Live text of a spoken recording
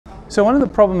So one of the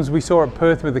problems we saw at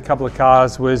Perth with a couple of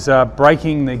cars was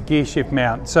breaking the gear shift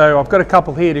mount. So I've got a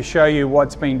couple here to show you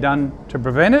what's been done to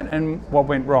prevent it and what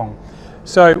went wrong.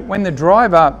 So when the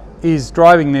driver is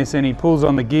driving this and he pulls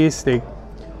on the gear stick,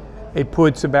 it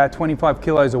puts about 25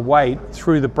 kilos of weight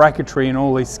through the bracketry and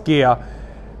all this gear,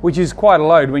 which is quite a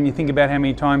load when you think about how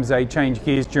many times they change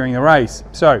gears during the race.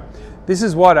 So this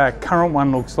is what our current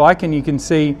one looks like, and you can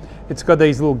see it's got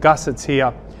these little gussets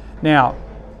here. Now,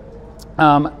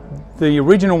 the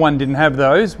original one didn't have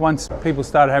those. Once people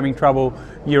started having trouble,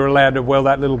 you're allowed to weld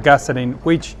that little gusset in,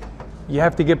 which you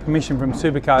have to get permission from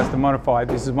Supercars to modify.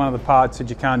 This is one of the parts that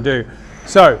you can't do.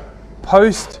 So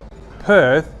post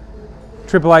Perth,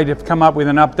 AAA have come up with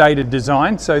an updated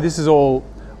design. So this is all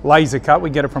laser cut. We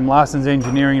get it from Larson's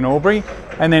Engineering in Albury,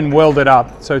 and then welded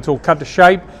up. So it's all cut to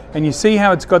shape, and you see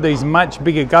how it's got these much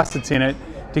bigger gussets in it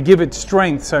to give it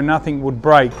strength so nothing would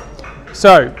break.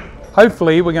 So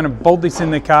hopefully we're going to bolt this in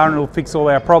the car and it'll fix all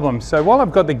our problems. So while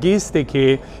I've got the gear stick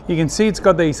here, you can see it's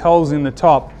got these holes in the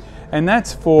top, and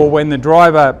that's for when the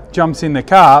driver jumps in the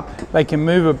car, they can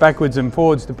move it backwards and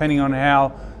forwards depending on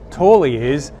how tall he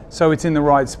is, so it's in the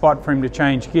right spot for him to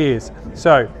change gears.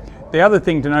 So the other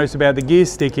thing to notice about the gear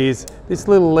stick is this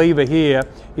little lever here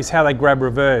is how they grab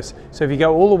reverse. So if you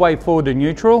go all the way forward to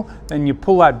neutral, then you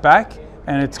pull that back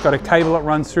and it's got a cable that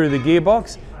runs through the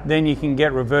gearbox, then you can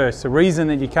get reverse. The reason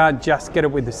that you can't just get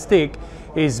it with the stick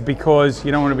is because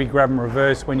you don't want to be grabbing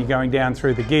reverse when you're going down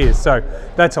through the gears. So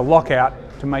that's a lockout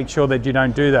to make sure that you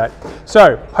don't do that.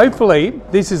 So hopefully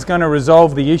this is going to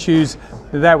resolve the issues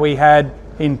that we had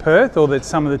in Perth, or that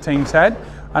some of the teams had.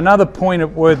 Another point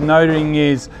worth noting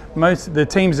is most of the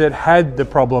teams that had the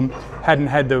problem hadn't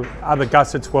had the other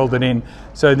gussets welded in.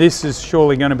 So this is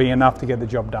surely going to be enough to get the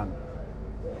job done.